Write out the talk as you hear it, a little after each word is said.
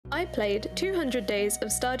I played 200 days of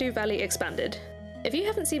Stardew Valley Expanded. If you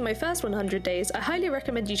haven't seen my first 100 days, I highly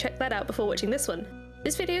recommend you check that out before watching this one.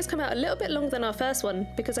 This video's come out a little bit longer than our first one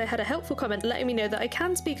because I had a helpful comment letting me know that I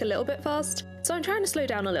can speak a little bit fast, so I'm trying to slow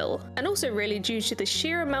down a little, and also really due to the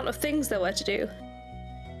sheer amount of things there were to do.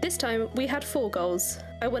 This time, we had 4 goals.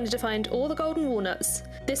 I wanted to find all the golden walnuts.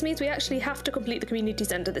 This means we actually have to complete the community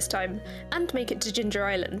centre this time, and make it to Ginger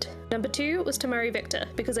Island. Number 2 was to marry Victor,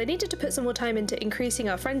 because I needed to put some more time into increasing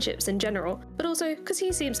our friendships in general, but also because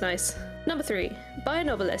he seems nice. Number 3, buy an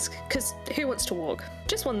obelisk, because who wants to walk?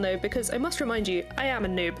 Just one though, because I must remind you, I am a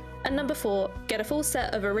noob. And number 4, get a full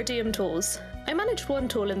set of iridium tools. I managed 1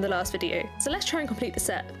 tool in the last video, so let's try and complete the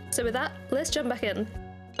set. So with that, let's jump back in.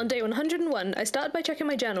 On day 101, I started by checking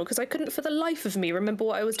my journal because I couldn't for the life of me remember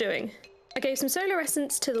what I was doing. I gave some solar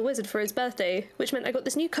essence to the wizard for his birthday, which meant I got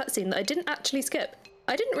this new cutscene that I didn't actually skip.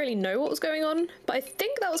 I didn't really know what was going on, but I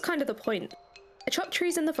think that was kind of the point. I chopped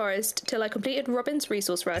trees in the forest till I completed Robin's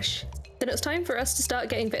resource rush. Then it was time for us to start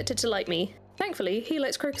getting Victor to like me. Thankfully, he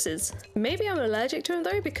likes crocuses. Maybe I'm allergic to him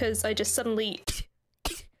though because I just suddenly...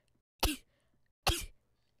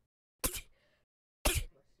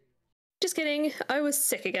 Just kidding, I was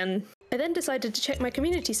sick again. I then decided to check my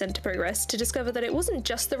community centre progress to discover that it wasn't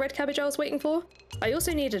just the red cabbage I was waiting for. I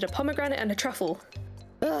also needed a pomegranate and a truffle.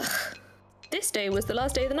 Ugh. This day was the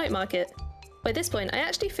last day of the night market. By this point, I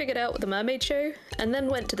actually figured out the mermaid show, and then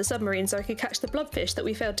went to the submarine so I could catch the blobfish that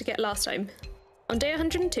we failed to get last time. On day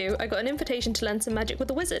 102, I got an invitation to learn some magic with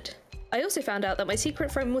the wizard. I also found out that my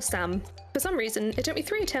secret friend was Sam. For some reason, it took me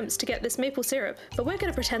 3 attempts to get this maple syrup, but we're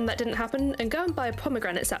going to pretend that didn't happen and go and buy a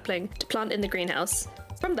pomegranate sapling to plant in the greenhouse.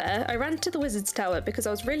 From there, I ran to the wizard's tower because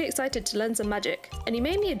I was really excited to learn some magic, and he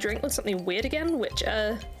made me a drink with something weird again, which,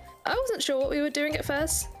 I wasn't sure what we were doing at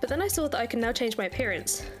first, but then I saw that I can now change my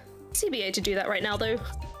appearance. CBA to do that right now though.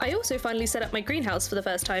 I also finally set up my greenhouse for the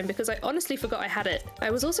first time because I honestly forgot I had it. I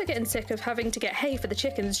was also getting sick of having to get hay for the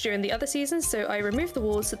chickens during the other seasons, so I removed the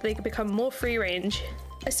walls so that they could become more free range.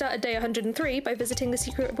 I started day 103 by visiting the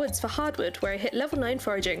secret woods for hardwood, where I hit level 9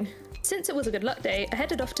 foraging. Since it was a good luck day, I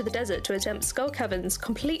headed off to the desert to attempt skull caverns,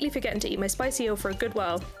 completely forgetting to eat my spicy eel for a good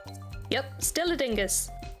while. Yep, still a dingus.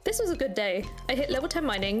 This was a good day. I hit level 10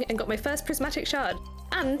 mining and got my first prismatic shard,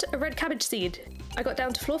 and a red cabbage seed. I got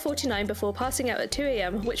down to floor 49 before passing out at 2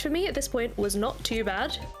 AM, which for me at this point was not too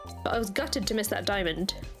bad, but I was gutted to miss that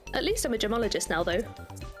diamond. At least I'm a gemologist now though.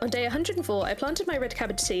 On day 104, I planted my red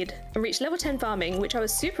cabbage seed and reached level 10 farming, which I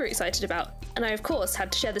was super excited about, and I of course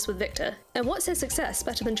had to share this with Victor. And what says success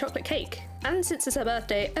better than chocolate cake? And since it's her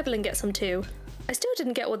birthday, Evelyn gets some too. I still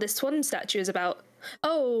didn't get what this swan statue is about.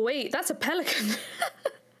 Oh wait, that's a pelican!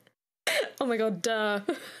 Oh my god, duh.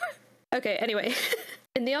 Okay, anyway.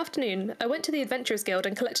 In the afternoon, I went to the Adventurers Guild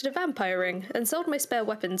and collected a vampire ring, and sold my spare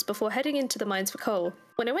weapons before heading into the mines for coal.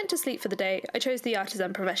 When I went to sleep for the day, I chose the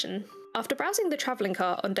artisan profession. After browsing the travelling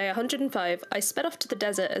cart on day 105, I sped off to the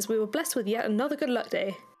desert as we were blessed with yet another good luck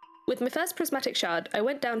day. With my first prismatic shard, I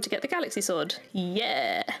went down to get the galaxy sword.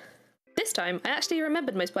 Yeah! This time, I actually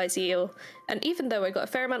remembered my spicy eel, and even though I got a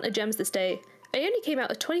fair amount of gems this day, I only came out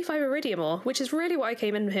with 25 iridium ore, which is really what I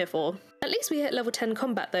came in here for. At least we hit level 10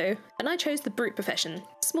 combat though, and I chose the brute profession.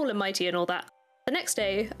 Small and mighty and all that. The next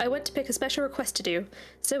day, I went to pick a special request to do,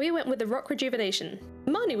 so we went with the rock rejuvenation.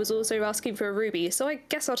 Marnie was also asking for a ruby, so I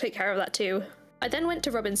guess I'll take care of that too. I then went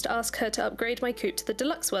to Robin's to ask her to upgrade my coupe to the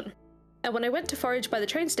deluxe one. And when I went to forage by the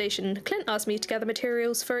train station, Clint asked me to gather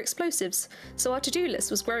materials for explosives, so our to-do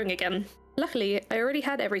list was growing again. Luckily, I already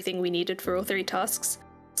had everything we needed for all 3 tasks,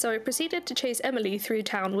 so I proceeded to chase Emily through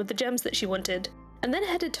town with the gems that she wanted, and then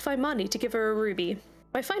headed to find Marnie to give her a ruby.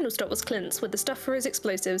 My final stop was Clint's with the stuff for his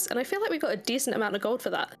explosives, and I feel like we got a decent amount of gold for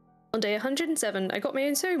that. On day 107, I got my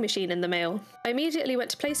own sewing machine in the mail. I immediately went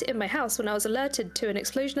to place it in my house when I was alerted to an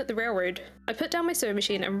explosion at the railroad. I put down my sewing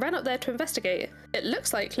machine and ran up there to investigate. It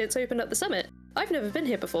looks like Clint's opened up the summit. I've never been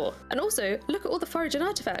here before. And also, look at all the forage and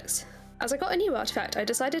artifacts. As I got a new artifact, I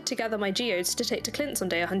decided to gather my geodes to take to Clint's on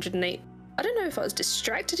day 108. I don't know if I was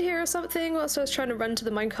distracted here or something whilst I was trying to run to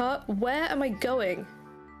the minecart. Where am I going?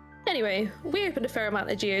 Anyway, we opened a fair amount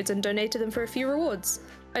of geodes and donated them for a few rewards.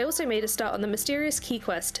 I also made a start on the mysterious key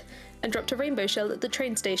quest, and dropped a rainbow shell at the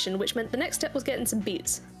train station, which meant the next step was getting some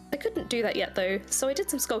beets. I couldn't do that yet though, so I did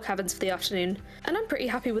some skull caverns for the afternoon, and I'm pretty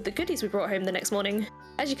happy with the goodies we brought home the next morning.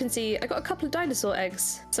 As you can see, I got a couple of dinosaur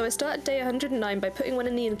eggs, so I started day 109 by putting one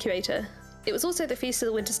in the incubator. It was also the Feast of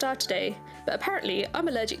the Winter Star today, but apparently I'm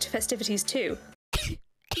allergic to festivities too.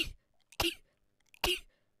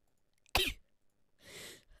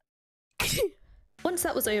 Once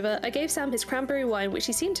that was over, I gave Sam his cranberry wine, which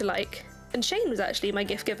he seemed to like, and Shane was actually my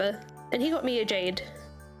gift giver, and he got me a jade.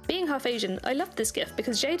 Being half Asian, I loved this gift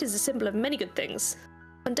because jade is a symbol of many good things.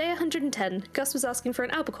 On day 110, Gus was asking for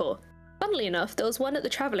an albacore. Funnily enough, there was one at the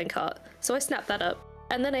travelling cart, so I snapped that up.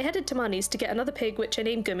 And then I headed to Marnie's to get another pig which I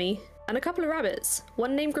named Gummy, and a couple of rabbits,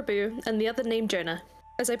 one named Graboo and the other named Jonah.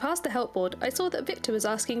 As I passed the help board, I saw that Victor was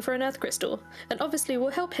asking for an earth crystal, and obviously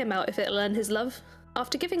we'll help him out if it'll earn his love.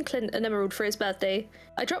 After giving Clint an emerald for his birthday,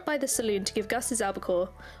 I dropped by the saloon to give Gus his albacore,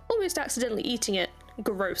 almost accidentally eating it.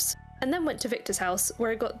 Gross. And then went to Victor's house, where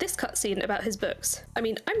I got this cutscene about his books. I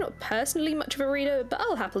mean, I'm not personally much of a reader, but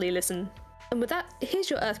I'll happily listen. And with that, here's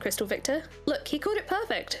your earth crystal, Victor. Look, he called it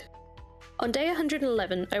perfect! On day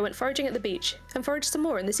 111, I went foraging at the beach, and foraged some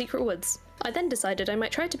more in the secret woods. I then decided I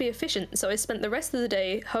might try to be efficient, so I spent the rest of the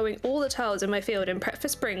day hoeing all the tiles in my field in prep for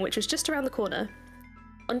spring, which was just around the corner.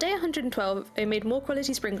 On day 112, I made more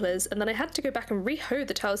quality sprinklers, and then I had to go back and re-hoe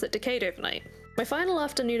the tiles that decayed overnight. My final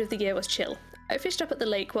afternoon of the year was chill. I fished up at the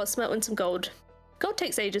lake while smelting some gold. Gold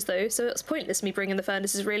takes ages though, so it was pointless me bringing the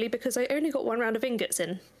furnaces really because I only got one round of ingots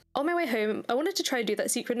in. On my way home, I wanted to try and do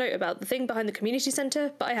that secret note about the thing behind the community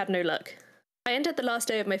centre, but I had no luck. I ended the last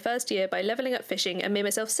day of my first year by levelling up fishing and made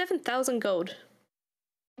myself 7,000 gold.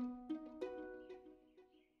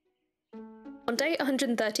 On day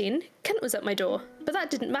 113, Kent was at my door, but that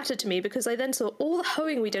didn't matter to me because I then saw all the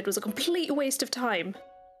hoeing we did was a complete waste of time.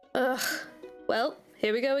 Ugh. Well,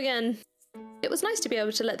 here we go again. It was nice to be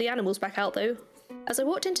able to let the animals back out though. As I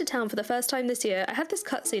walked into town for the first time this year, I had this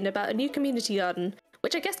cutscene about a new community garden,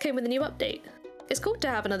 which I guess came with a new update. It's cool to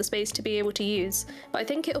have another space to be able to use, but I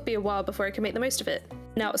think it'll be a while before I can make the most of it.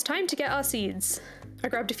 Now it's time to get our seeds. I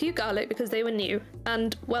grabbed a few garlic because they were new,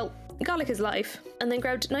 and, well, garlic is life, and then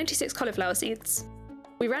grabbed 96 cauliflower seeds.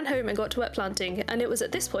 We ran home and got to work planting, and it was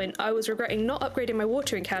at this point I was regretting not upgrading my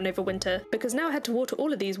watering can over winter, because now I had to water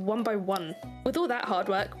all of these one by one. With all that hard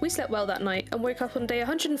work, we slept well that night and woke up on day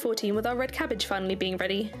 114 with our red cabbage finally being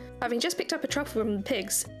ready. Having just picked up a truffle from the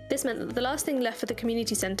pigs, this meant that the last thing left for the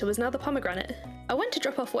community centre was now the pomegranate. I went to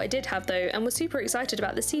drop off what I did have though, and was super excited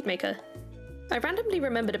about the seed maker. I randomly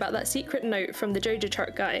remembered about that secret note from the Jojo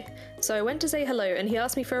chart guy, so I went to say hello and he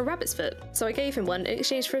asked me for a rabbit's foot, so I gave him one in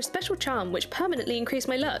exchange for a special charm which permanently increased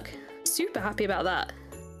my luck. Super happy about that.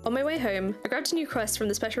 On my way home, I grabbed a new quest from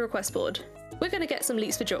the special request board. We're gonna get some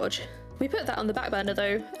leeks for George. We put that on the back burner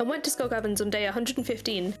though, and went to Skull Caverns on day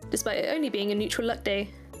 115, despite it only being a neutral luck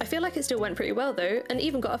day. I feel like it still went pretty well though, and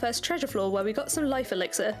even got our first treasure floor where we got some life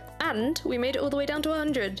elixir. And we made it all the way down to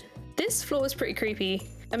 100. This floor was pretty creepy.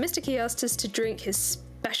 And Mr. Key asked us to drink his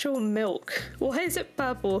special milk. Why is it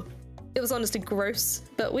purple? It was honestly gross,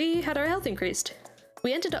 but we had our health increased.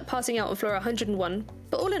 We ended up passing out on floor 101,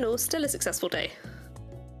 but all in all, still a successful day.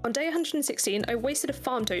 On day 116, I wasted a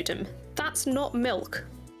farm totem. That's not milk.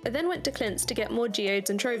 I then went to Clint's to get more geodes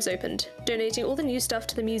and troves opened, donating all the new stuff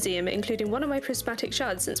to the museum, including one of my prismatic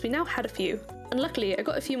shards since we now had a few. And luckily, I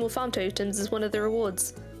got a few more farm totems as one of the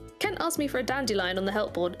rewards. Kent asked me for a dandelion on the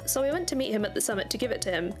help board, so I went to meet him at the summit to give it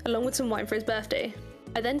to him, along with some wine for his birthday.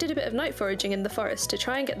 I then did a bit of night foraging in the forest to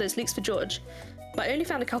try and get those leeks for George, but I only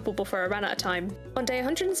found a couple before I ran out of time. On day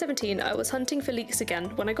 117, I was hunting for leeks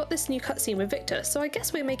again when I got this new cutscene with Victor, so I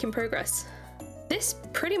guess we're making progress. This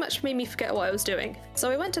pretty much made me forget what I was doing,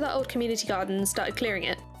 so I went to that old community garden and started clearing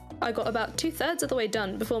it. I got about 2/3 of the way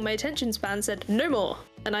done before my attention span said no more,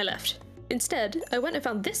 and I left. Instead, I went and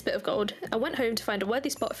found this bit of gold and went home to find a worthy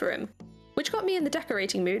spot for him, which got me in the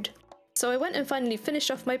decorating mood. So I went and finally finished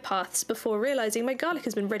off my paths before realising my garlic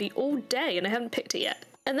has been ready all day and I haven't picked it yet,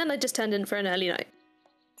 and then I just turned in for an early night.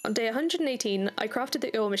 On day 118, I crafted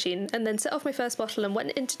the oil machine and then set off my first bottle and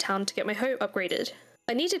went into town to get my hoe upgraded.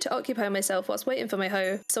 I needed to occupy myself whilst waiting for my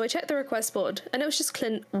hoe, so I checked the request board, and it was just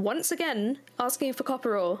Clint, once again, asking for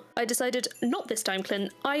copper ore. I decided, not this time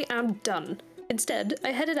Clint, I am done. Instead,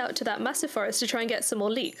 I headed out to that massive forest to try and get some more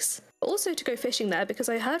leeks, but also to go fishing there because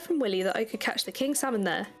I heard from Willy that I could catch the king salmon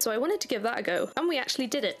there, so I wanted to give that a go, and we actually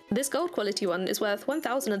did it. This gold quality one is worth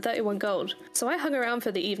 1,031 gold, so I hung around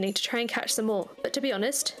for the evening to try and catch some more, but to be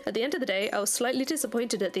honest, at the end of the day I was slightly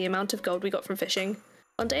disappointed at the amount of gold we got from fishing.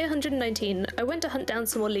 On day 119, I went to hunt down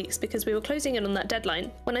some more leeks because we were closing in on that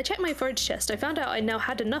deadline. When I checked my forage chest, I found out I now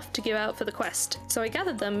had enough to give out for the quest, so I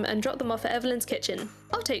gathered them and dropped them off at Evelyn's kitchen.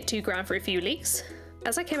 I'll take 2 grand for a few leeks.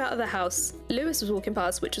 As I came out of the house, Lewis was walking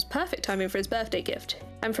past, which was perfect timing for his birthday gift,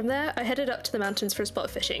 and from there I headed up to the mountains for a spot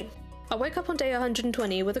of fishing. I woke up on day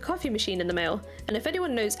 120 with a coffee machine in the mail, and if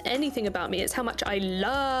anyone knows anything about me, it's how much I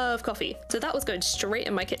love coffee, so that was going straight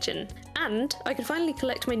in my kitchen. And I could finally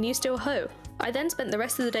collect my new steel hoe. I then spent the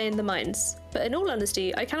rest of the day in the mines, but in all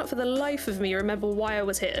honesty, I cannot for the life of me remember why I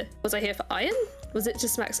was here. Was I here for iron? Was it to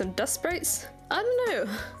smack some dust sprites? I don't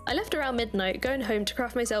know. I left around midnight, going home to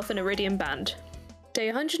craft myself an iridium band. Day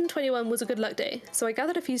 121 was a good luck day, so I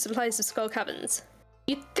gathered a few supplies of skull caverns.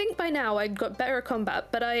 You'd think by now I'd got better at combat,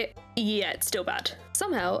 but yeah, it's still bad.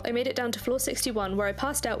 Somehow, I made it down to floor 61 where I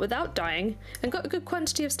passed out without dying and got a good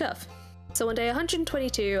quantity of stuff. So on day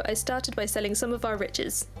 122, I started by selling some of our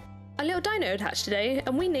riches. A little dino had hatched today,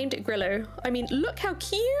 and we named it Grillo. I mean, look how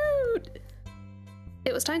cute!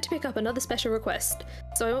 It was time to pick up another special request,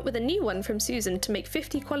 so I went with a new one from Susan to make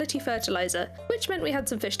 50 quality fertilizer, which meant we had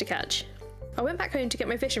some fish to catch. I went back home to get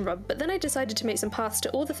my fishing rod, but then I decided to make some paths to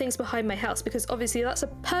all the things behind my house because obviously that's a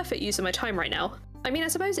perfect use of my time right now. I mean, I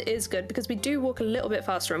suppose it is good because we do walk a little bit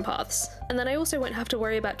faster on paths. And then I also won't have to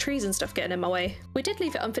worry about trees and stuff getting in my way. We did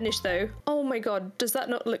leave it unfinished though. Oh my god, does that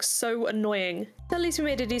not look so annoying? At least we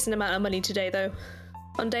made a decent amount of money today though.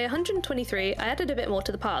 On day 123, I added a bit more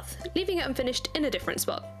to the path, leaving it unfinished in a different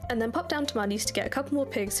spot. And then popped down to Marnie's to get a couple more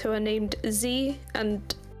pigs who are named Z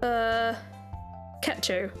and,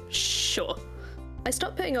 Ketcho. Sure. I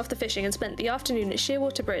stopped putting off the fishing and spent the afternoon at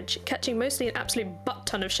Shearwater Bridge, catching mostly an absolute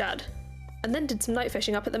butt-ton of shad. And then did some night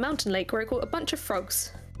fishing up at the mountain lake where I caught a bunch of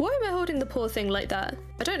frogs. Why am I holding the poor thing like that?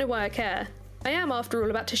 I don't know why I care. I am, after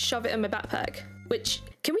all, about to shove it in my backpack. Which,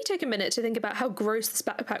 can we take a minute to think about how gross this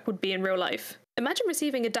backpack would be in real life? Imagine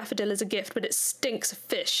receiving a daffodil as a gift, but it stinks of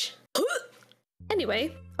fish.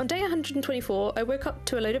 Anyway, on day 124, I woke up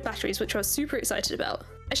to a load of batteries which I was super excited about.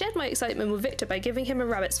 I shared my excitement with Victor by giving him a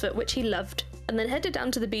rabbit's foot, which he loved, and then headed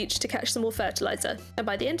down to the beach to catch some more fertilizer, and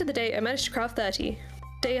by the end of the day I managed to craft 30.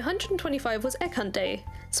 Day 125 was egg hunt day,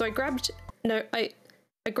 so I grabbed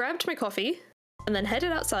my coffee, and then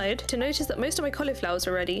headed outside to notice that most of my cauliflowers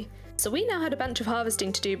were ready, so we now had a bunch of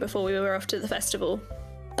harvesting to do before we were off to the festival.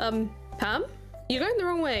 Pam? You're going the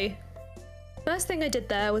wrong way. First thing I did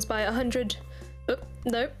there was buy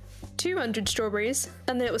 200 strawberries,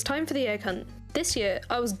 and then it was time for the egg hunt. This year,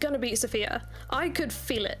 I was gonna beat Sophia. I could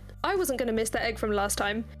feel it. I wasn't gonna miss that egg from last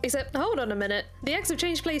time, except hold on a minute, the eggs have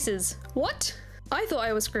changed places. What? I thought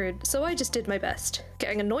I was screwed, so I just did my best,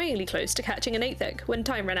 getting annoyingly close to catching an 8th egg when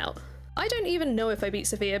time ran out. I don't even know if I beat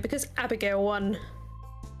Sophia because Abigail won.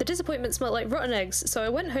 The disappointment smelled like rotten eggs, so I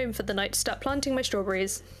went home for the night to start planting my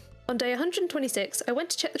strawberries. On day 126, I went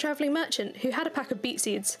to check the travelling merchant who had a pack of beet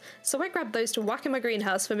seeds, so I grabbed those to whack in my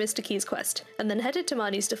greenhouse for Mr. Key's quest, and then headed to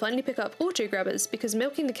Marnie's to finally pick up auto grabbers because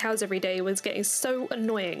milking the cows every day was getting so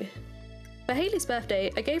annoying. For Hayley's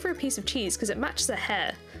birthday, I gave her a piece of cheese because it matches her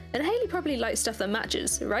hair, and Hayley probably likes stuff that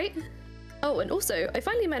matches, right? Oh, and also, I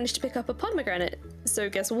finally managed to pick up a pomegranate, so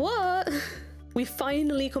guess what? We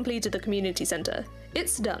finally completed the community centre.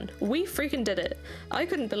 It's done. We freaking did it. I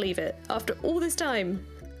couldn't believe it, after all this time.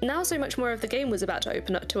 Now so much more of the game was about to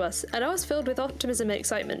open up to us, and I was filled with optimism and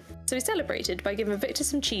excitement, so we celebrated by giving Victor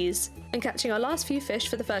some cheese and catching our last few fish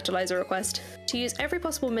for the fertilizer request. To use every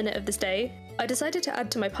possible minute of this day, I decided to add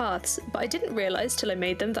to my paths, but I didn't realise till I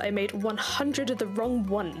made them that I made 100 of the wrong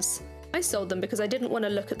ones. I sold them because I didn't want to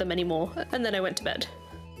look at them anymore, and then I went to bed.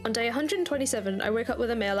 On day 127, I woke up with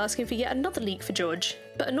a mail asking for yet another leek for George,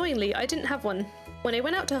 but annoyingly I didn't have one. When I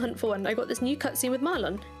went out to hunt for one, I got this new cutscene with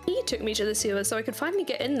Marlon. He took me to the sewer so I could finally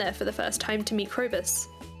get in there for the first time to meet Krobus.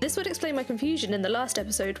 This would explain my confusion in the last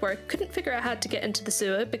episode where I couldn't figure out how to get into the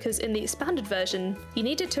sewer because in the expanded version, you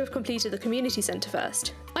needed to have completed the community centre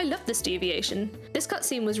first. I loved this deviation. This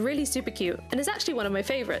cutscene was really super cute and is actually one of my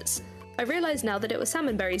favourites. I realised now that it was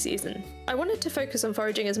salmonberry season. I wanted to focus on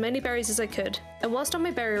foraging as many berries as I could, and whilst on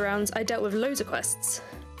my berry rounds I dealt with loads of quests.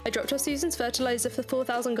 I dropped off Susan's fertilizer for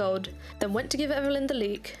 4,000 gold, then went to give Evelyn the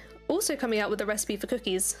leek, also coming out with a recipe for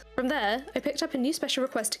cookies. From there, I picked up a new special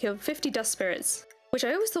request to kill 50 dust spirits, which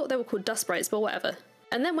I always thought they were called dust sprites, but whatever.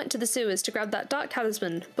 And then went to the sewers to grab that dark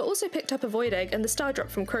talisman, but also picked up a void egg and the star drop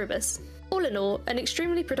from Krobus. All in all, an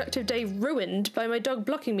extremely productive day ruined by my dog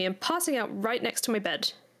blocking me and passing out right next to my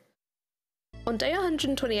bed. On day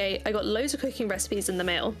 128, I got loads of cooking recipes in the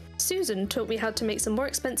mail. Susan taught me how to make some more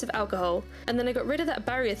expensive alcohol, and then I got rid of that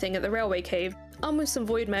barrier thing at the railway cave, armed with some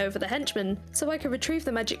void mail for the henchman, so I could retrieve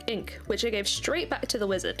the magic ink, which I gave straight back to the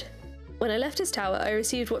wizard. When I left his tower, I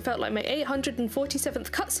received what felt like my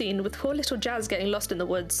 847th cutscene with poor little Jazz getting lost in the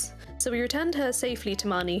woods, so we returned her safely to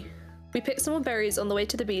Marnie. We picked some more berries on the way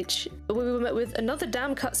to the beach, but we were met with another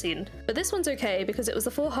damn cutscene. But this one's okay because it was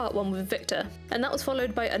the 4-heart one with Victor, and that was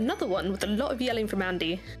followed by another one with a lot of yelling from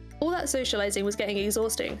Andy. All that socialising was getting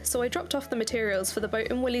exhausting, so I dropped off the materials for the boat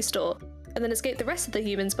in Willie's store, and then escaped the rest of the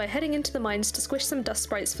humans by heading into the mines to squish some dust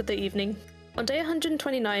sprites for the evening. On day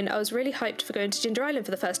 129, I was really hyped for going to Ginger Island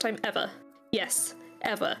for the first time ever. Yes,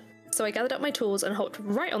 ever. So I gathered up my tools and hopped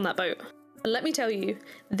right on that boat. And let me tell you,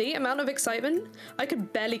 the amount of excitement, I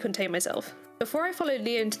could barely contain myself. Before I followed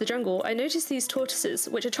Leo into the jungle, I noticed these tortoises,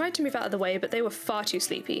 which I tried to move out of the way, but they were far too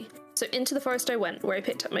sleepy. So into the forest I went, where I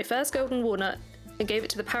picked up my first golden walnut and gave it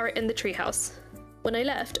to the parrot in the treehouse. When I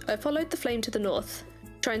left, I followed the flame to the north,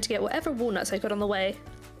 trying to get whatever walnuts I could on the way,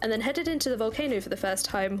 and then headed into the volcano for the first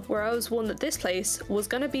time, where I was warned that this place was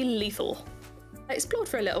gonna be lethal. I explored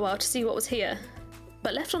for a little while to see what was here,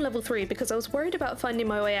 but left on level 3 because I was worried about finding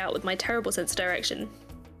my way out with my terrible sense of direction.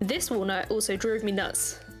 This walnut also drove me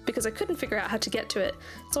nuts, because I couldn't figure out how to get to it,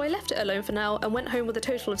 so I left it alone for now and went home with a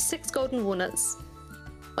total of 6 golden walnuts.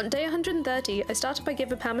 On day 130, I started by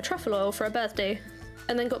giving Pam a truffle oil for her birthday,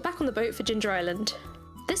 and then got back on the boat for Ginger Island.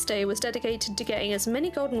 This day was dedicated to getting as many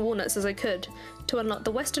golden walnuts as I could to unlock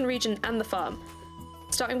the western region and the farm,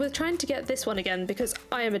 starting with trying to get this one again because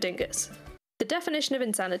I am a dingus. The definition of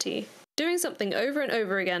insanity: doing something over and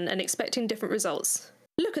over again and expecting different results.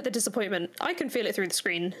 Look at the disappointment, I can feel it through the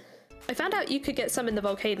screen. I found out you could get some in the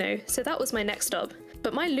volcano, so that was my next stop,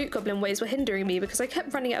 but my loot goblin ways were hindering me because I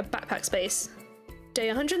kept running out of backpack space. Day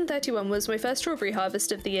 131 was my first strawberry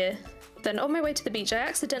harvest of the year. Then on my way to the beach I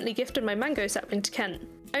accidentally gifted my mango sapling to Kent.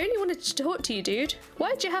 I only wanted to talk to you, dude.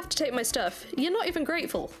 Why'd you have to take my stuff? You're not even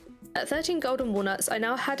grateful. At 13 golden walnuts I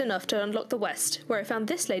now had enough to unlock the west, where I found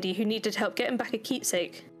this lady who needed help getting back a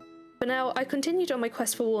keepsake. For now I continued on my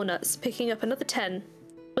quest for walnuts, picking up another 10,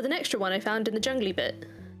 with an extra one I found in the jungly bit.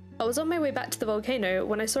 I was on my way back to the volcano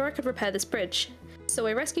when I saw I could repair this bridge, so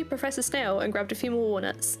I rescued Professor Snail and grabbed a few more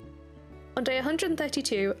walnuts. On day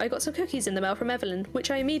 132, I got some cookies in the mail from Evelyn, which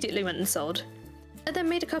I immediately went and sold. I then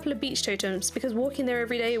made a couple of beach totems because walking there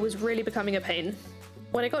every day was really becoming a pain.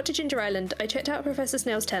 When I got to Ginger Island, I checked out Professor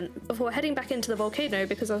Snail's tent before heading back into the volcano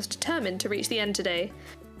because I was determined to reach the end today,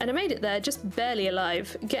 and I made it there just barely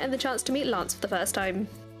alive, getting the chance to meet Lance for the first time.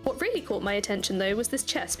 What really caught my attention though was this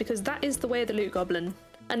chest, because that is the way of the loot goblin,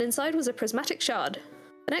 and inside was a prismatic shard.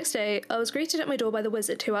 The next day, I was greeted at my door by the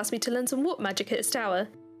wizard who asked me to learn some warp magic at his tower,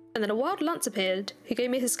 and then a wild Lance appeared who gave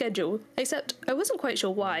me his schedule, except I wasn't quite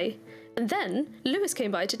sure why. And then Lewis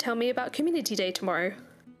came by to tell me about Community Day tomorrow.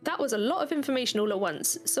 That was a lot of information all at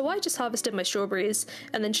once, so I just harvested my strawberries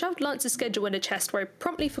and then shoved Lance's schedule in a chest where I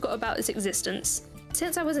promptly forgot about its existence.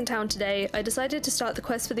 Since I was in town today, I decided to start the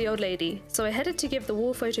quest for the old lady, so I headed to give the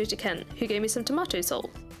wall photo to Kent, who gave me some tomato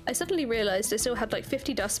salt. I suddenly realised I still had like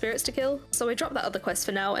 50 dust spirits to kill, so I dropped that other quest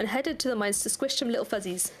for now and headed to the mines to squish some little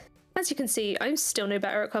fuzzies. As you can see, I'm still no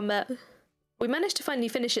better at combat. We managed to finally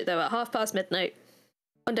finish it though at midnight.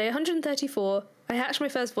 On day 134, I hatched my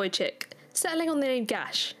first void chick, settling on the name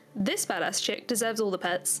Gash. This badass chick deserves all the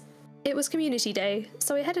pets. It was community day,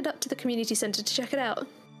 so I headed up to the community centre to check it out.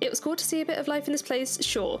 It was cool to see a bit of life in this place,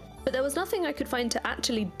 sure, but there was nothing I could find to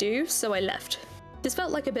actually do, so I left. This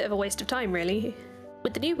felt like a bit of a waste of time, really.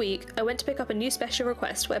 With the new week, I went to pick up a new special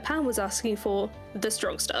request where Pam was asking for the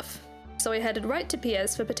strong stuff. So I headed right to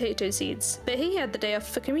Pierre's for potato seeds, but he had the day off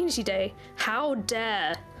for community day. How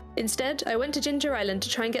dare! Instead, I went to Ginger Island to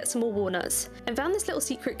try and get some more walnuts, and found this little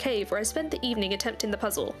secret cave where I spent the evening attempting the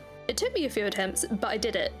puzzle. It took me a few attempts, but I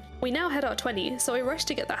did it. We now had our 20, so I rushed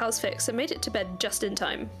to get the house fixed and made it to bed just in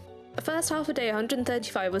time. The first half of day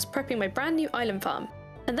 135 was prepping my brand new island farm,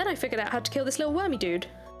 and then I figured out how to kill this little wormy dude.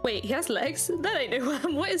 Wait, he has legs? That ain't no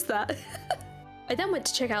worm, what is that? I then went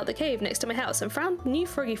to check out the cave next to my house and found a new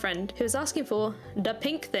froggy friend who was asking for the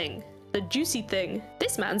pink thing, the juicy thing.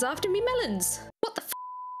 This man's after me melons! What the f?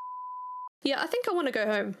 Yeah, I think I want to go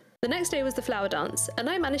home. The next day was the flower dance, and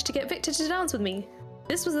I managed to get Victor to dance with me.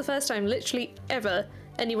 This was the first time literally ever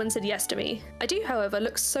anyone said yes to me. I do, however,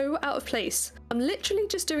 look so out of place. I'm literally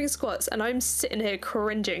just doing squats and I'm sitting here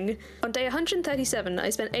cringing. On day 137, I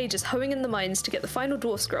spent ages hoeing in the mines to get the final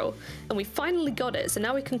dwarf scroll, and we finally got it, so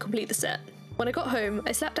now we can complete the set. When I got home,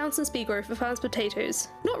 I slapped down some speed growth for Pam's potatoes,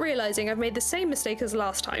 not realising I've made the same mistake as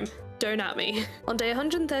last time. Don't at me. On day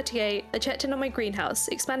 138, I checked in on my greenhouse,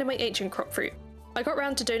 expanding my ancient crop fruit. I got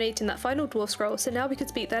round to donating that final dwarf scroll so now we could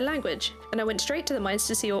speak their language, and I went straight to the mines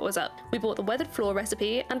to see what was up. We bought the weathered floor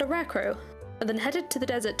recipe and a rare crow, and then headed to the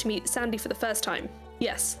desert to meet Sandy for the first time.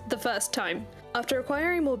 Yes, the first time. After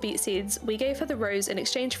acquiring more beet seeds, we gave her the rose in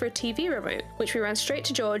exchange for a TV remote, which we ran straight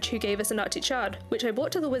to George, who gave us an Arctic shard, which I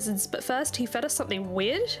brought to the wizards, but first he fed us something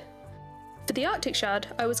weird? For the Arctic shard,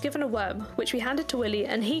 I was given a worm, which we handed to Willie,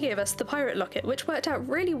 and he gave us the pirate locket, which worked out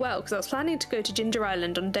really well because I was planning to go to Ginger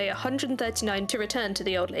Island on day 139 to return to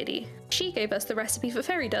the old lady. She gave us the recipe for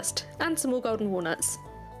fairy dust, and some more golden walnuts.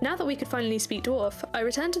 Now that we could finally speak dwarf, I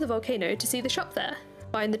returned to the volcano to see the shop there,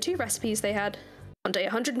 buying the 2 recipes they had. On day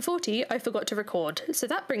 140, I forgot to record, so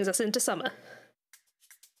that brings us into summer.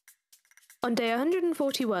 On day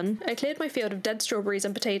 141, I cleared my field of dead strawberries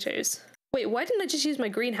and potatoes. Wait, why didn't I just use my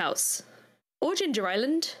greenhouse? Or Ginger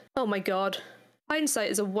Island? Oh my god.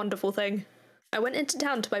 Hindsight is a wonderful thing. I went into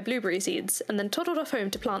town to buy blueberry seeds, and then toddled off home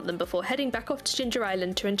to plant them before heading back off to Ginger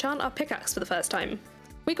Island to enchant our pickaxe for the first time.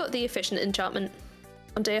 We got the efficient enchantment.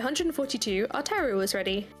 On day 142, our terrier was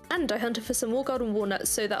ready, and I hunted for some more golden walnuts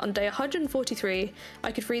so that on day 143,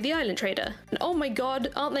 I could free the island trader. And oh my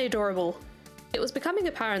god, aren't they adorable? It was becoming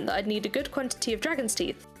apparent that I'd need a good quantity of dragon's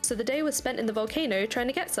teeth, so the day was spent in the volcano trying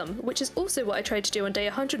to get some, which is also what I tried to do on day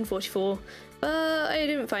 144, but I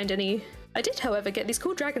didn't find any. I did, however, get these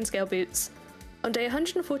cool dragon scale boots. On day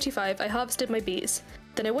 145, I harvested my beets.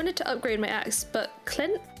 Then I wanted to upgrade my axe, but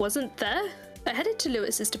Clint wasn't there? I headed to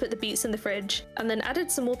Lewis's to put the beets in the fridge, and then added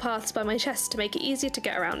some more paths by my chest to make it easier to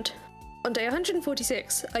get around. On day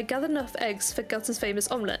 146, I gathered enough eggs for Gus's famous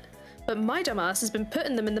omelette, but my dumbass has been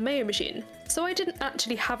putting them in the mayo machine, so I didn't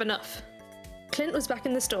actually have enough. Clint was back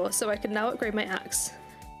in the store, so I could now upgrade my axe,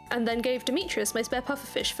 and then gave Demetrius my spare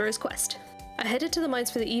pufferfish for his quest. I headed to the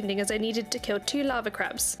mines for the evening as I needed to kill 2 lava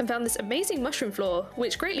crabs, and found this amazing mushroom floor,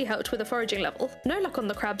 which greatly helped with the foraging level. No luck on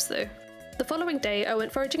the crabs though. The following day I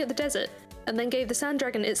went foraging at the desert, and then gave the sand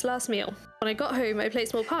dragon its last meal. When I got home I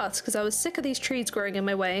placed more paths because I was sick of these trees growing in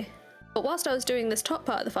my way. But whilst I was doing this top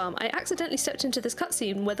part of the farm, I accidentally stepped into this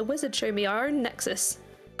cutscene where the wizard showed me our own nexus.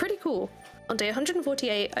 Pretty cool. On day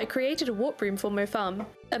 148 I created a warp room for my farm,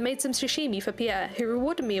 and made some sashimi for Pierre, who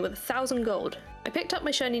rewarded me with 1,000 gold. I picked up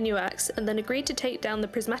my shiny new axe, and then agreed to take down the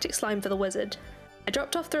prismatic slime for the wizard. I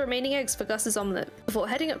dropped off the remaining eggs for Gus's omelette, before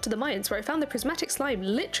heading up to the mines where I found the prismatic slime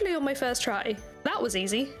literally on my first try. That was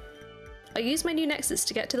easy. I used my new nexus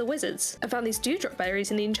to get to the wizards, and found these dewdrop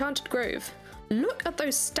berries in the enchanted grove. Look at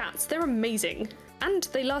those stats, they're amazing! And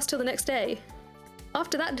they last till the next day.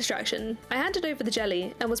 After that distraction, I handed over the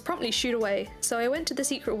jelly and was promptly shooed away, so I went to the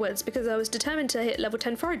secret woods because I was determined to hit level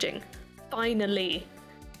 10 foraging. Finally!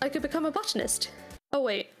 I could become a botanist. Oh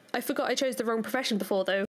wait, I forgot I chose the wrong profession before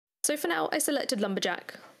though. So for now, I selected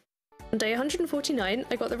lumberjack. On day 149,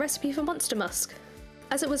 I got the recipe for monster musk.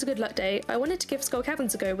 As it was a good luck day, I wanted to give Skull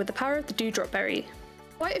Caverns a go with the power of the dewdrop berry.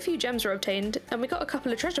 Quite a few gems were obtained, and we got a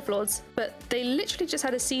couple of treasure floors, but they literally just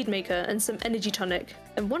had a seed maker and some energy tonic,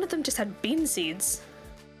 and one of them just had bean seeds.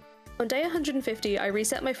 On day 150, I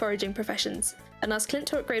reset my foraging professions, and asked Clint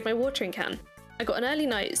to upgrade my watering can. I got an early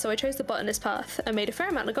night, so I chose the botanist path, and made a fair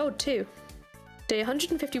amount of gold too. Day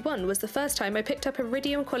 151 was the first time I picked up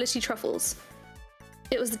iridium quality truffles.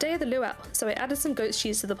 It was the day of the luau, so I added some goat's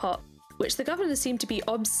cheese to the pot, which the governor seemed to be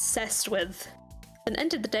obsessed with, and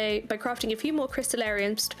ended the day by crafting a few more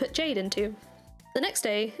crystallariums to put jade into. The next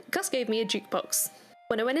day, Gus gave me a jukebox.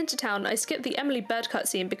 When I went into town, I skipped the Emily bird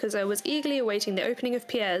cutscene because I was eagerly awaiting the opening of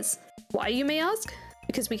Pierre's. Why, you may ask?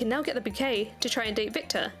 Because we can now get the bouquet to try and date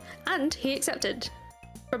Victor, and he accepted.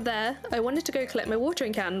 From there, I wanted to go collect my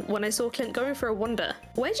watering can when I saw Clint going for a wander.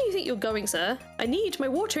 Where do you think you're going, sir? I need my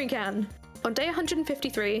watering can! On day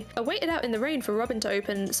 153, I waited out in the rain for Robin to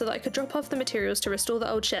open so that I could drop off the materials to restore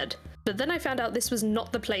the old shed. But then I found out this was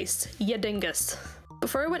not the place, ya dingus.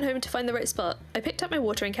 Before I went home to find the right spot, I picked up my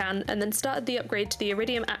watering can and then started the upgrade to the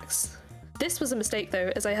iridium axe. This was a mistake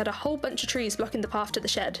though, as I had a whole bunch of trees blocking the path to the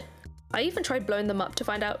shed. I even tried blowing them up to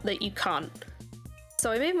find out that you can't.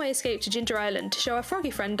 So I made my escape to Ginger Island to show our froggy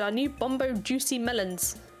friend our new Bombo Juicy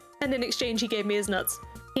Melons. And in exchange he gave me his nuts.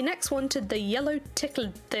 He next wanted the yellow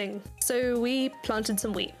tickled thing, so we planted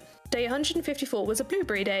some wheat. Day 154 was a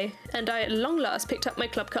blueberry day, and I at long last picked up my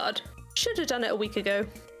club card. Should have done it a week ago.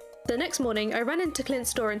 The next morning I ran into Clint's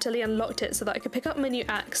store until he unlocked it so that I could pick up my new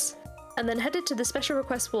axe, and then headed to the special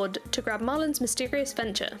request board to grab Marlon's mysterious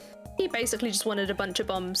venture. He basically just wanted a bunch of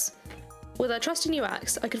bombs. With our trusty new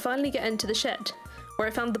axe, I could finally get into the shed, where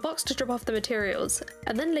I found the box to drop off the materials,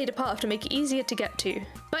 and then laid a path to make it easier to get to,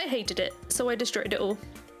 but I hated it, so I destroyed it all.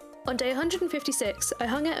 On day 156, I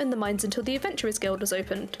hung out in the mines until the Adventurers Guild was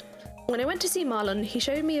opened. When I went to see Marlon, he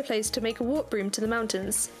showed me a place to make a warp room to the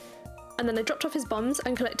mountains, and then I dropped off his bombs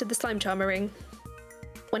and collected the slime charmer ring.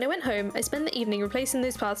 When I went home, I spent the evening replacing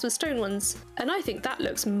those paths with stone ones, and I think that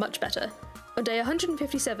looks much better. On day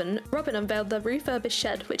 157, Robin unveiled the refurbished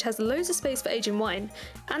shed, which has loads of space for aging wine,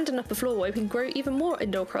 and an upper floor where we can grow even more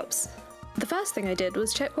indoor crops. The first thing I did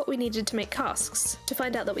was check what we needed to make casks, to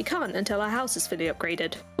find out that we can't until our house is fully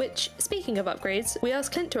upgraded. Which, speaking of upgrades, we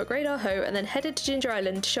asked Clint to upgrade our hoe and then headed to Ginger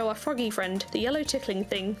Island to show our froggy friend the yellow tickling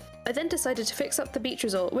thing. I then decided to fix up the beach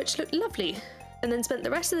resort, which looked lovely, and then spent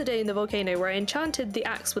the rest of the day in the volcano where I enchanted the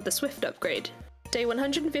axe with the swift upgrade. Day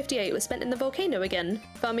 158 was spent in the volcano again,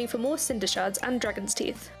 farming for more cinder shards and dragon's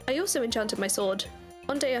teeth. I also enchanted my sword.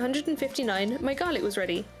 On day 159, my garlic was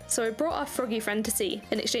ready, so I brought our froggy friend to sea,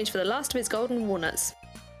 in exchange for the last of his golden walnuts.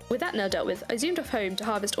 With that now dealt with, I zoomed off home to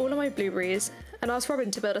harvest all of my blueberries, and asked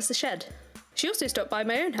Robin to build us a shed. She also stopped by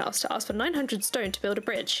my own house to ask for 900 stone to build a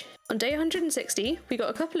bridge. On day 160, we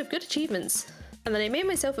got a couple of good achievements, and then I made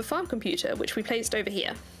myself a farm computer, which we placed over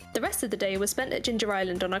here. The rest of the day was spent at Ginger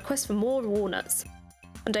Island on our quest for more walnuts.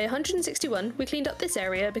 On day 161, we cleaned up this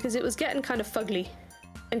area because it was getting kind of fugly,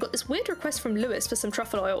 and got this weird request from Lewis for some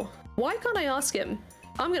truffle oil. Why can't I ask him?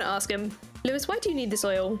 I'm gonna ask him. Lewis, why do you need this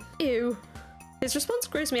oil? Ew. His response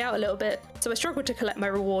grossed me out a little bit, so I struggled to collect my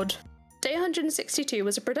reward. Day 162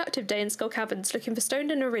 was a productive day in Skull Caverns looking for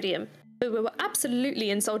stone and iridium, but we were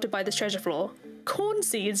absolutely insulted by this treasure floor. Corn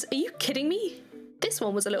seeds, are you kidding me? This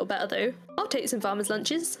one was a little better though. I'll take some farmers'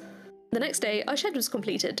 lunches. The next day, our shed was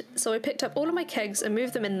completed, so I picked up all of my kegs and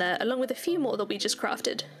moved them in there along with a few more that we just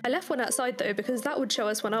crafted. I left one outside though because that would show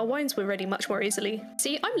us when our wines were ready much more easily.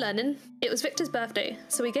 See, I'm learning. It was Victor's birthday,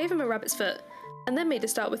 so we gave him a rabbit's foot, and then made a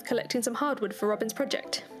start with collecting some hardwood for Robin's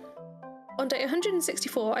project. On day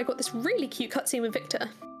 164, I got this really cute cutscene with Victor.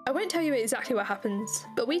 I won't tell you exactly what happens,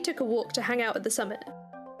 but we took a walk to hang out at the summit.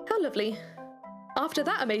 How lovely. After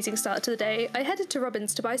that amazing start to the day, I headed to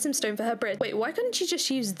Robin's to buy some stone for her bridge. Wait, why couldn't she just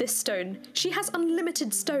use this stone? She has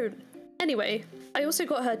unlimited stone! Anyway, I also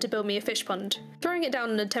got her to build me a fish pond, throwing it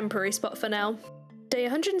down in a temporary spot for now. Day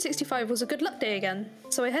 165 was a good luck day again,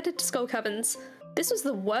 so I headed to Skull Caverns. This was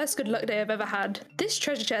the worst good luck day I've ever had. This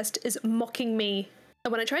treasure chest is mocking me,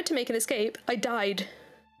 and when I tried to make an escape, I died.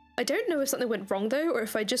 I don't know if something went wrong though, or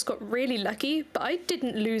if I just got really lucky, but I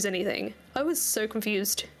didn't lose anything. I was so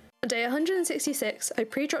confused. On day 166, I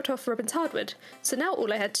pre-dropped off Robin's hardwood, so now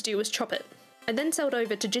all I had to do was chop it. I then sailed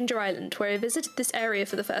over to Ginger Island, where I visited this area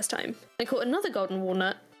for the first time. I caught another golden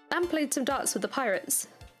walnut, and played some darts with the pirates.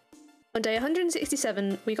 On day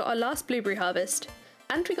 167, we got our last blueberry harvest,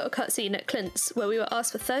 and we got a cutscene at Clint's, where we were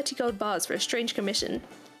asked for 30 gold bars for a strange commission.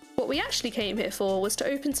 What we actually came here for was to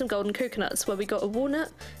open some golden coconuts, where we got a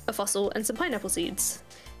walnut, a fossil, and some pineapple seeds.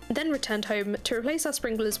 Then returned home to replace our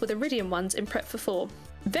sprinklers with iridium ones in prep for 4.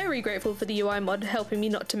 Very grateful for the UI mod helping me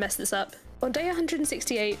not to mess this up. On day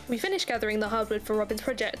 168, we finished gathering the hardwood for Robin's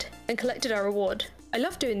project, and collected our reward. I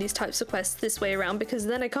love doing these types of quests this way around because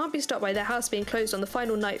then I can't be stopped by their house being closed on the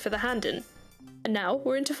final night for the hand-in. And now,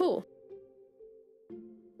 we're into 4.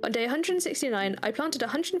 On day 169, I planted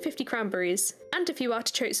 150 cranberries, and a few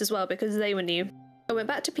artichokes as well because they were new. I went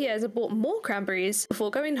back to Pierre's and bought more cranberries before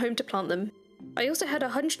going home to plant them. I also had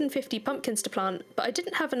 150 pumpkins to plant, but I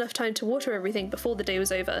didn't have enough time to water everything before the day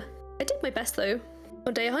was over. I did my best though.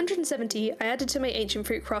 On day 170, I added to my ancient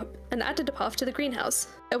fruit crop, and added a path to the greenhouse.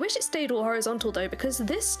 I wish it stayed all horizontal though, because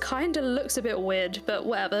this kinda looks a bit weird, but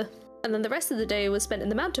whatever. And then the rest of the day was spent in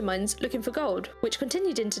the mountain mines looking for gold, which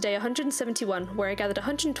continued into day 171, where I gathered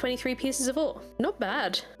 123 pieces of ore. Not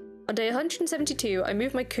bad. On day 172, I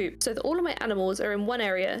moved my coop so that all of my animals are in one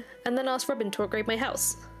area, and then asked Robin to upgrade my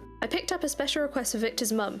house. I picked up a special request for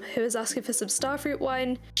Victor's mum, who was asking for some starfruit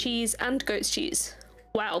wine, cheese, and goat's cheese.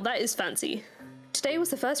 Wow, that is fancy. Today was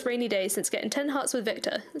the first rainy day since getting 10 hearts with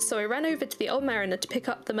Victor, so I ran over to the Old Mariner to pick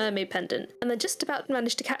up the mermaid pendant, and then just about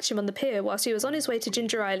managed to catch him on the pier whilst he was on his way to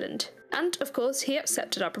Ginger Island. And, of course, he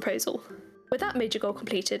accepted our proposal. With that major goal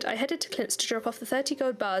completed, I headed to Clint's to drop off the 30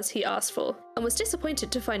 gold bars he asked for, and was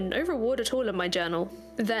disappointed to find no reward at all in my journal.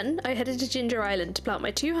 Then, I headed to Ginger Island to plant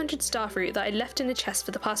my 200 starfruit that I left in a chest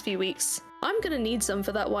for the past few weeks. I'm gonna need some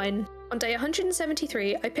for that wine. On day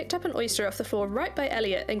 173, I picked up an oyster off the floor right by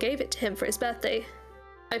Elliot and gave it to him for his birthday.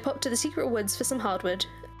 I popped to the secret woods for some hardwood,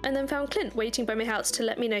 and then found Clint waiting by my house to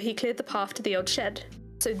let me know he cleared the path to the old shed.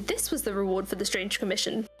 So this was the reward for the strange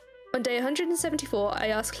commission. On day 174, I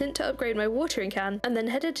asked Clint to upgrade my watering can, and then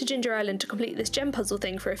headed to Ginger Island to complete this gem puzzle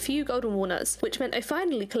thing for a few golden walnuts, which meant I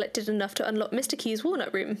finally collected enough to unlock Mr. Key's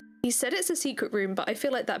walnut room. He said it's a secret room, but I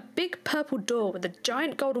feel like that big purple door with a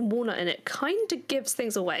giant golden walnut in it kinda gives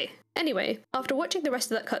things away. Anyway, after watching the rest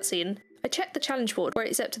of that cutscene, I checked the challenge board where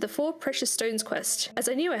it accepted the 4 precious stones quest, as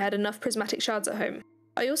I knew I had enough prismatic shards at home.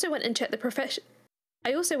 I also went and checked the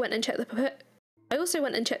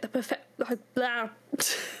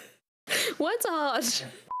Words are hard.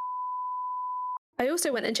 I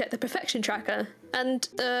also went and checked the perfection tracker, and,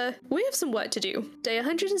 we have some work to do. Day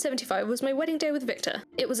 175 was my wedding day with Victor.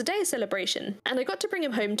 It was a day of celebration, and I got to bring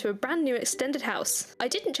him home to a brand new extended house. I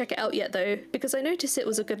didn't check it out yet though, because I noticed it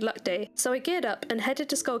was a good luck day, so I geared up and headed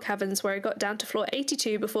to Skull Caverns where I got down to floor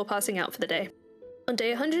 82 before passing out for the day. On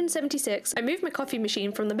day 176, I moved my coffee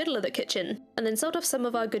machine from the middle of the kitchen, and then sold off some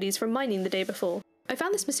of our goodies from mining the day before. I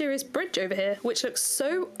found this mysterious bridge over here, which looks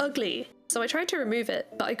so ugly, so I tried to remove it,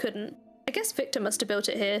 but I couldn't. I guess Victor must have built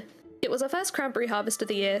it here. It was our first cranberry harvest of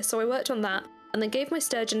the year, so I worked on that, and then gave my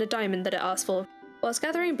sturgeon a diamond that it asked for. Whilst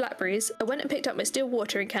gathering blackberries, I went and picked up my steel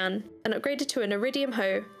watering can, and upgraded to an iridium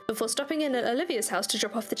hoe, before stopping in at Olivia's house to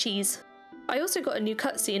drop off the cheese. I also got a new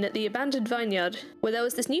cutscene at the abandoned vineyard, where there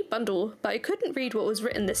was this new bundle, but I couldn't read what was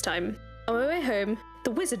written this time. On my way home,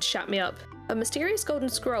 the wizard shat me up. A mysterious golden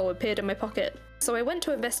scroll appeared in my pocket, so I went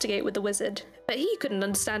to investigate with the wizard, but he couldn't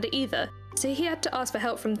understand it either, so he had to ask for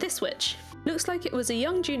help from this witch. Looks like it was a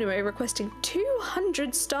young Junimo requesting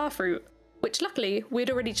 200 starfruit, which luckily we'd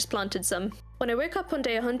already just planted some. When I woke up on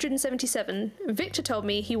day 177, Victor told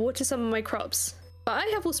me he watered some of my crops, but I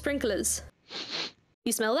have all sprinklers.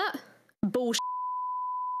 You smell that? Bullshit.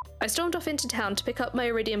 I stormed off into town to pick up my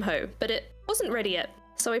iridium hoe, but it wasn't ready yet.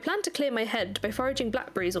 So I planned to clear my head by foraging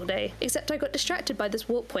blackberries all day, except I got distracted by this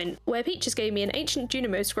warp point, where Peaches gave me an ancient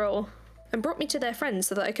Junimo scroll, and brought me to their friends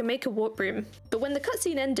so that I could make a warp room. But when the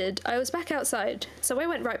cutscene ended, I was back outside, so I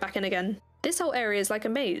went right back in again. This whole area is like a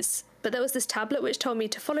maze, but there was this tablet which told me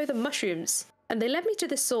to follow the mushrooms, and they led me to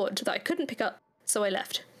this sword that I couldn't pick up, so I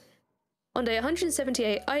left. On day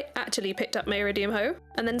 178, I actually picked up my iridium hoe,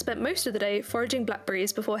 and then spent most of the day foraging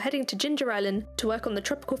blackberries before heading to Ginger Island to work on the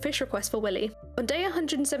tropical fish request for Willy. On day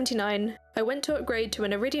 179, I went to upgrade to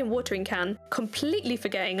an iridium watering can, completely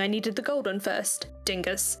forgetting I needed the gold one first.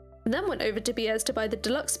 Dingus. And then went over to Biers to buy the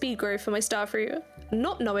deluxe speed grow for my starfruit,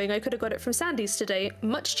 not knowing I could have got it from Sandy's today,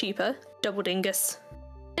 much cheaper. Double dingus.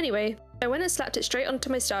 Anyway, I went and slapped it straight onto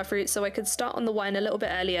my starfruit so I could start on the wine a little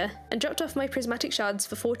bit earlier, and dropped off my prismatic shards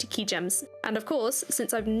for 40 key gems. And of course,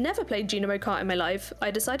 since I've never played Junimo Kart in my life, I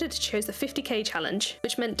decided to choose the 50k challenge,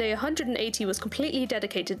 which meant day 180 was completely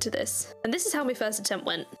dedicated to this. And this is how my first attempt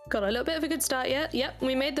went. Got a little bit of a good start yet. Yep,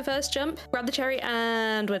 we made the first jump, grabbed the cherry,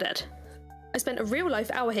 and we're dead. I spent a real life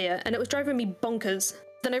hour here, and it was driving me bonkers.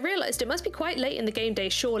 Then I realised it must be quite late in the game day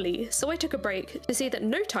surely, so I took a break to see that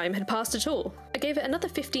no time had passed at all. I gave it another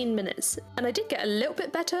 15 minutes, and I did get a little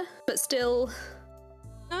bit better, but still...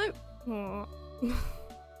 No.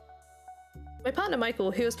 My partner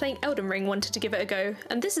Michael, who was playing Elden Ring, wanted to give it a go,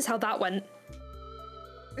 and this is how that went.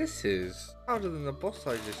 This is harder than the boss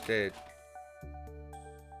I just did.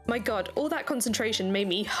 My god, all that concentration made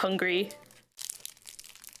me hungry.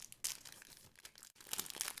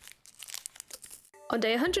 On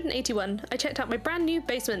day 181, I checked out my brand new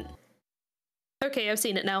basement. Okay, I've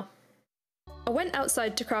seen it now. I went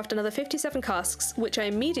outside to craft another 57 casks, which I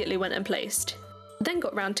immediately went and placed. Then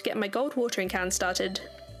got round to getting my gold watering can started.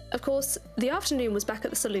 Of course, the afternoon was back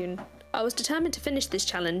at the saloon. I was determined to finish this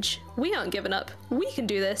challenge. We aren't giving up. We can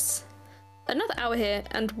do this. Another hour here,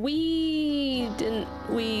 and we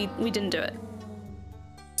didn't do it.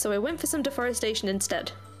 So I went for some deforestation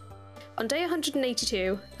instead. On day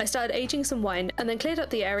 182, I started aging some wine and then cleared up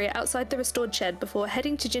the area outside the restored shed before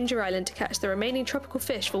heading to Ginger Island to catch the remaining tropical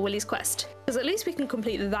fish for Willy's quest, because at least we can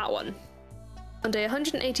complete that one. On day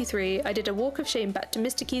 183, I did a walk of shame back to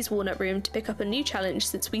Mr. Key's walnut room to pick up a new challenge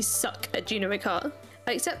since we suck at Junimo Kart.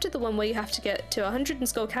 I accepted the one where you have to get to 100 and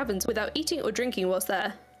Skull Caverns without eating or drinking whilst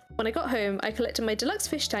there. When I got home, I collected my deluxe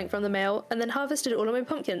fish tank from the mail and then harvested all of my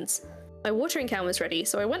pumpkins. My watering can was ready,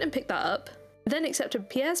 so I went and picked that up. Then accepted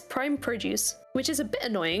Pierre's prime produce, which is a bit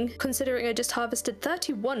annoying considering I just harvested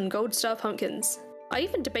 31 gold star pumpkins. I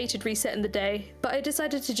even debated resetting the day, but I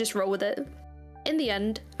decided to just roll with it. In the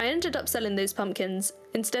end, I ended up selling those pumpkins,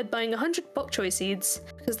 instead buying 100 bok choy seeds,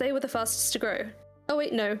 because they were the fastest to grow. Oh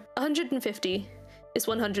wait, no, 150 is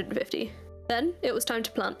 150. Then it was time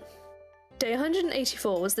to plant. Day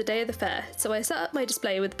 184 was the day of the fair, so I set up my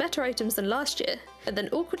display with better items than last year, and then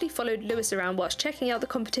awkwardly followed Lewis around whilst checking out the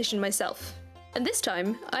competition myself. And this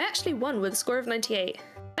time, I actually won with a score of 98.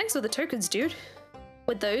 Thanks for the tokens, dude.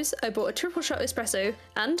 With those, I bought a triple shot espresso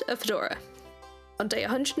and a fedora. On day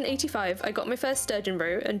 185, I got my first sturgeon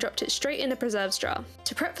roe and dropped it straight in a preserves jar.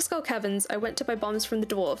 To prep for Skull Caverns, I went to buy bombs from the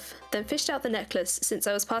dwarf, then fished out the necklace since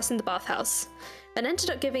I was passing the bathhouse, and ended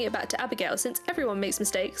up giving it back to Abigail since everyone makes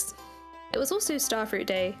mistakes. It was also Starfruit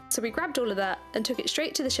Day, so we grabbed all of that and took it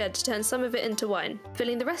straight to the shed to turn some of it into wine,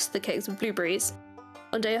 filling the rest of the kegs with blueberries.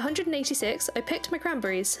 On day 186, I picked my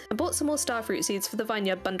cranberries and bought some more starfruit seeds for the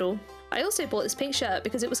vineyard bundle. I also bought this pink shirt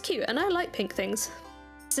because it was cute and I like pink things.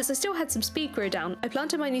 Since I still had some speed grow down, I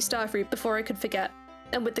planted my new starfruit before I could forget.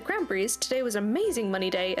 And with the cranberries, today was amazing money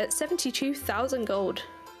day at 72,000 gold.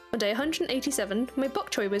 On day 187, my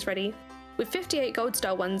bok choy was ready. With 58 gold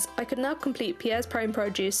star ones, I could now complete Pierre's prime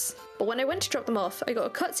produce. But when I went to drop them off, I got a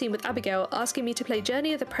cutscene with Abigail asking me to play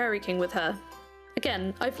Journey of the Prairie King with her.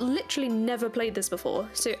 Again, I've literally never played this before,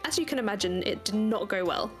 so as you can imagine, it did not go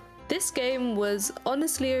well. This game was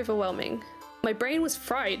honestly overwhelming. My brain was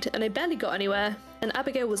fried and I barely got anywhere, and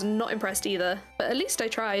Abigail was not impressed either, but at least I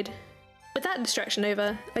tried. With that distraction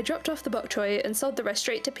over, I dropped off the bok choy and sold the rest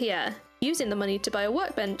straight to Pierre, using the money to buy a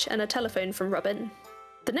workbench and a telephone from Robin.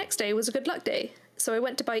 The next day was a good luck day, so I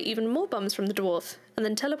went to buy even more bums from the dwarf, and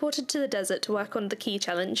then teleported to the desert to work on the key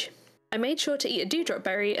challenge. I made sure to eat a dewdrop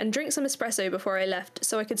berry and drink some espresso before I left,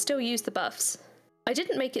 so I could still use the buffs. I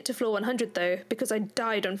didn't make it to floor 100 though, because I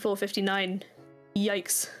died on floor 59.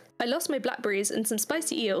 Yikes. I lost my blackberries and some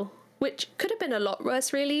spicy eel, which could have been a lot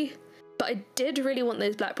worse really, but I did really want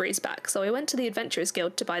those blackberries back, so I went to the Adventurers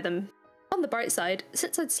Guild to buy them. On the bright side,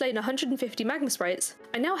 since I'd slain 150 magma sprites,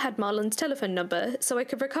 I now had Marlon's telephone number, so I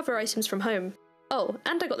could recover items from home. Oh,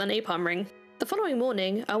 and I got the napalm ring. The following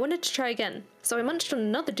morning, I wanted to try again, so I munched on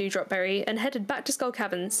another dewdrop berry and headed back to Skull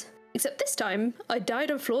Caverns. Except this time, I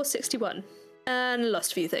died on floor 61, and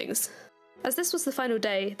lost a few things. As this was the final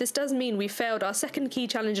day, this does mean we failed our second key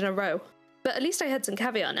challenge in a row, but at least I had some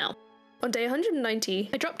caviar now. On day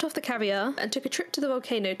 190, I dropped off the caviar and took a trip to the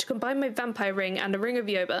volcano to combine my vampire ring and a ring of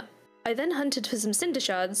Yoba. I then hunted for some cinder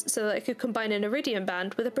shards so that I could combine an iridium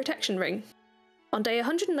band with a protection ring. On day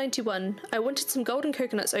 191, I wanted some golden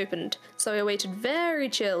coconuts opened, so I waited very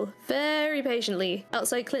chill, very patiently,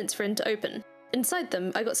 outside Clint's for him to open. Inside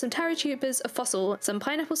them, I got some taro tubers, a fossil, some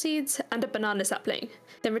pineapple seeds, and a banana sapling,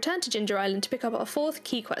 then returned to Ginger Island to pick up our fourth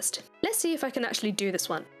key quest. Let's see if I can actually do this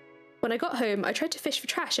one. When I got home, I tried to fish for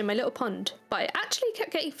trash in my little pond, but I actually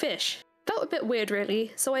kept getting fish. Felt a bit weird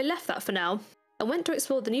really, so I left that for now, and went to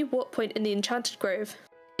explore the new warp point in the Enchanted Grove.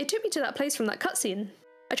 It took me to that place from that cutscene.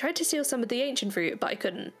 I tried to steal some of the ancient fruit, but I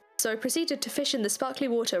couldn't, so I proceeded to fish in the sparkly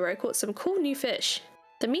water where I caught some cool new fish.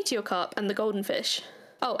 The meteor carp and the golden fish.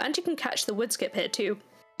 Oh, and you can catch the wood skip here too.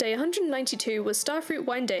 Day 192 was Starfruit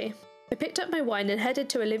Wine Day. I picked up my wine and headed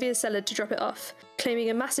to Olivia's cellar to drop it off, claiming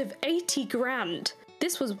a massive 80 grand.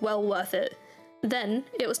 This was well worth it. Then,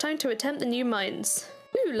 it was time to attempt the new mines.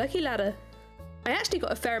 Ooh, lucky ladder. I actually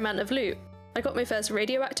got a fair amount of loot. I got my first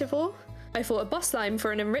radioactive ore, I fought a boss slime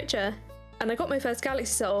for an enricher, and I got my first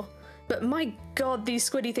galaxy soul, but my god, these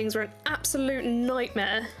squiddy things were an absolute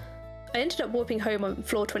nightmare. I ended up warping home on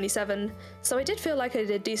floor 27, so I did feel like I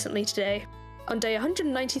did decently today. On day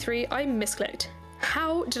 193, I misclicked.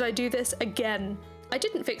 How did I do this again? I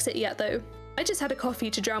didn't fix it yet though. I just had a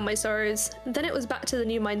coffee to drown my sorrows, then it was back to the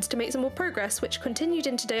new mines to make some more progress, which continued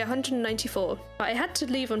into day 194. But I had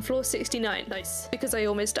to leave on floor 69, nice, because I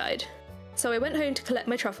almost died. So I went home to collect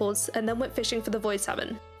my truffles, and then went fishing for the void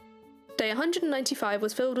salmon. Day 195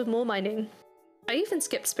 was filled with more mining. I even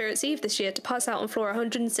skipped Spirit's Eve this year to pass out on floor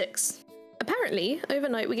 106. Apparently,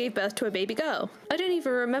 overnight we gave birth to a baby girl. I don't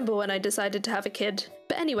even remember when I decided to have a kid.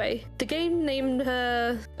 But anyway, the game named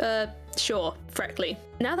her, sure, Freckly.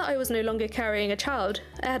 Now that I was no longer carrying a child,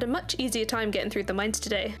 I had a much easier time getting through the mines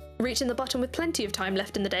today, reaching the bottom with plenty of time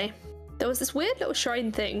left in the day. There was this weird little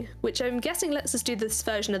shrine thing, which I'm guessing lets us do this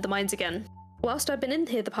version of the mines again. Whilst I've been in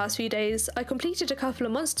here the past few days, I completed a couple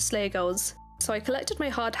of Monster Slayer goals, so I collected my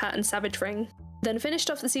hard hat and savage ring, then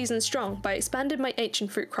finished off the season strong by expanding my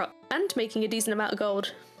ancient fruit crop, and making a decent amount of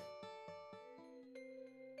gold.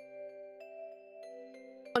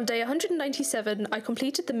 On day 197, I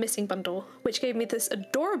completed the missing bundle, which gave me this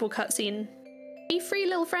adorable cutscene. Be free,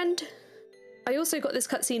 little friend! I also got this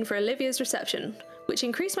cutscene for Olivia's reception, which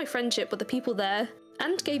increased my friendship with the people there,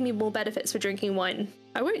 and gave me more benefits for drinking wine.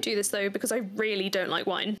 I won't do this though because I really don't like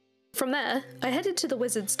wine. From there, I headed to the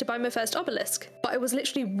wizards to buy my first obelisk, but I was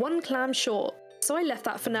literally one clam short, so I left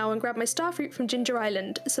that for now and grabbed my starfruit from Ginger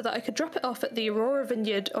Island so that I could drop it off at the Aurora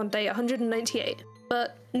Vineyard on day 198.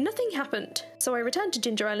 But nothing happened, so I returned to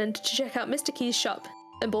Ginger Island to check out Mr. Key's shop,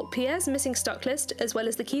 and bought Pierre's missing stock list as well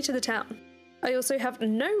as the key to the town. I also have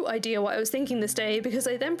no idea what I was thinking this day because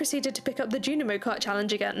I then proceeded to pick up the Junimo Kart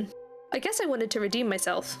challenge again. I guess I wanted to redeem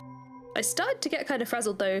myself. I started to get kind of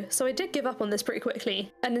frazzled though, so I did give up on this pretty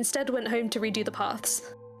quickly, and instead went home to redo the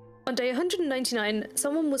paths. On day 199,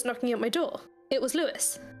 someone was knocking at my door. It was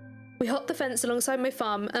Lewis. We hopped the fence alongside my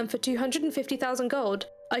farm, and for 250,000 gold,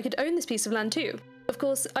 I could own this piece of land too. Of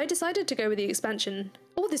course, I decided to go with the expansion.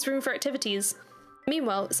 All this room for activities.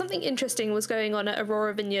 Meanwhile, something interesting was going on at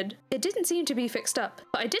Aurora Vineyard. It didn't seem to be fixed up,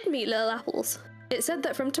 but I did meet little apples. It said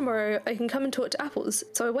that from tomorrow I can come and talk to apples,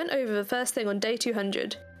 so I went over the first thing on day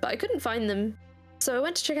 200, but I couldn't find them. So I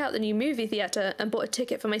went to check out the new movie theatre and bought a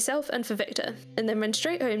ticket for myself and for Victor, and then ran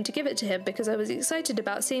straight home to give it to him because I was excited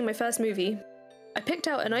about seeing my first movie. I picked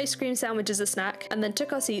out an ice cream sandwich as a snack, and then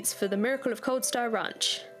took our seats for the Miracle of Cold Star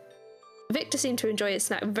Ranch. Victor seemed to enjoy his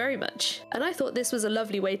snack very much, and I thought this was a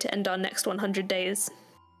lovely way to end our next 100 days.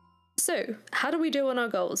 So, how do we do on our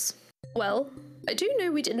goals? Well, I do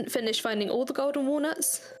know we didn't finish finding all the golden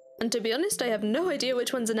walnuts, and to be honest I have no idea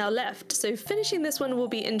which ones are now left, so finishing this one will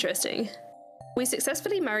be interesting. We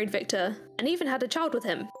successfully married Victor, and even had a child with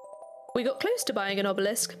him. We got close to buying an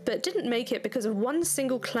obelisk, but didn't make it because of one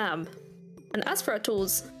single clam. And as for our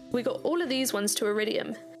tools, we got all of these ones to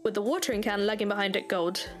iridium, with the watering can lagging behind at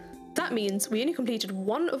gold. That means we only completed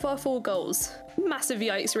 1 of our 4 goals. Massive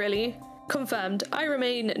yikes, really. Confirmed, I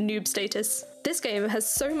remain noob status. This game has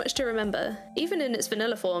so much to remember, even in its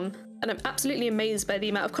vanilla form, and I'm absolutely amazed by the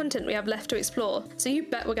amount of content we have left to explore, so you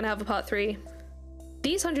bet we're gonna have a part 3.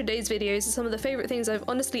 These 100 days videos are some of the favourite things I've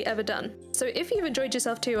honestly ever done, so if you've enjoyed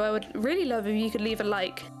yourself too, I would really love if you could leave a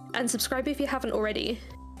like, and subscribe if you haven't already.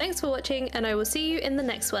 Thanks for watching, and I will see you in the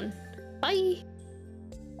next one. Bye!